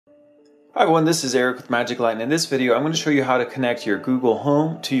Hi everyone, this is Eric with MagicLight, and in this video I'm going to show you how to connect your Google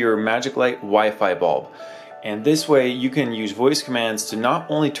Home to your MagicLight Wi-Fi bulb. And this way you can use voice commands to not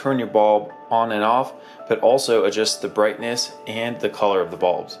only turn your bulb on and off, but also adjust the brightness and the color of the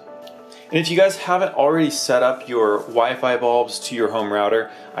bulbs. And if you guys haven't already set up your Wi-Fi bulbs to your home router,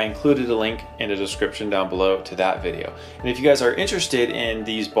 I included a link in the description down below to that video. And if you guys are interested in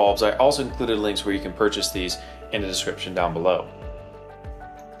these bulbs, I also included links where you can purchase these in the description down below.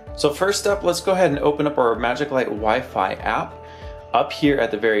 So first up, let's go ahead and open up our MagicLight Wi-Fi app. Up here at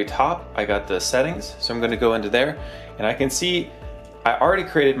the very top, I got the settings, so I'm going to go into there, and I can see I already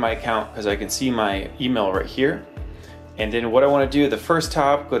created my account because I can see my email right here. And then what I want to do, the first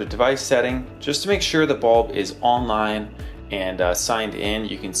tab, go to device setting, just to make sure the bulb is online and signed in.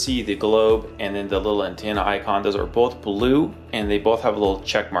 You can see the globe and then the little antenna icon. Those are both blue and they both have a little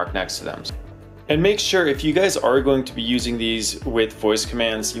check mark next to them. And make sure, if you guys are going to be using these with voice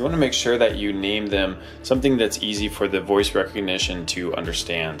commands, you want to make sure that you name them something that's easy for the voice recognition to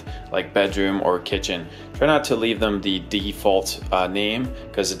understand, like bedroom or kitchen. Try not to leave them the default name,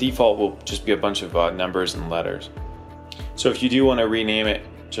 because the default will just be a bunch of numbers and letters. So if you do want to rename it,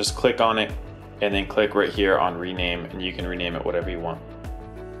 just click on it and then click right here on rename, and you can rename it whatever you want.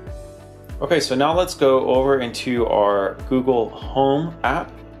 Okay, so now let's go over into our Google Home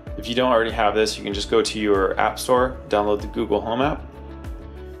app. If you don't already have this, you can just go to your app store, download the Google Home app,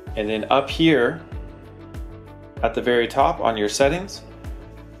 and then up here at the very top on your settings,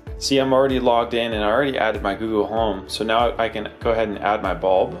 see I'm already logged in and I already added my Google Home. So now I can go ahead and add my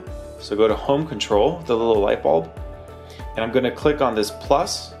bulb. So go to Home Control, the little light bulb, and I'm going to click on this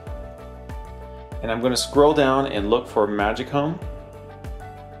plus, and I'm going to scroll down and look for Magic Home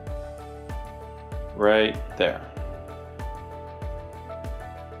right there.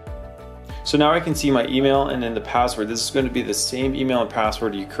 So now I can see my email and then the password. This is going to be the same email and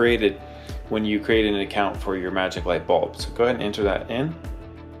password you created when you created an account for your MagicLight bulb. So go ahead and enter that in.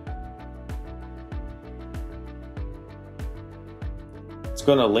 It's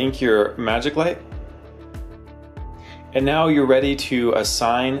going to link your MagicLight. And now you're ready to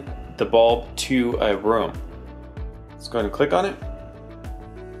assign the bulb to a room. Let's go ahead and click on it.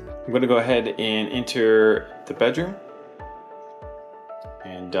 I'm going to go ahead and enter the bedroom.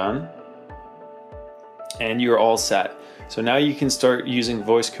 And done. And you're all set. So now you can start using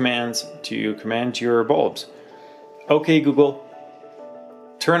voice commands to command your bulbs. Okay, Google,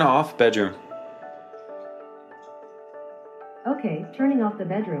 turn off bedroom. Okay, turning off the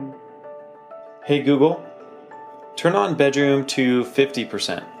bedroom. Hey Google, turn on bedroom to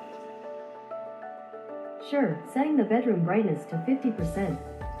 50%. Sure, setting the bedroom brightness to 50%.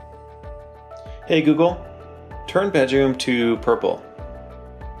 Hey Google, turn bedroom to purple.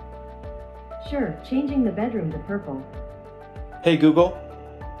 Sure, changing the bedroom to purple. Hey Google,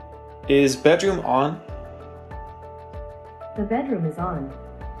 is bedroom on? The bedroom is on.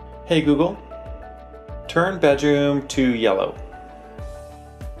 Hey Google, turn bedroom to yellow.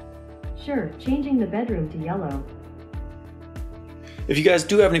 Sure, changing the bedroom to yellow. If you guys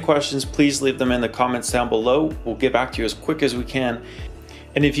do have any questions, please leave them in the comments down below. We'll get back to you as quick as we can.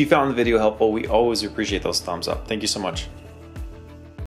 And if you found the video helpful, we always appreciate those thumbs up. Thank you so much.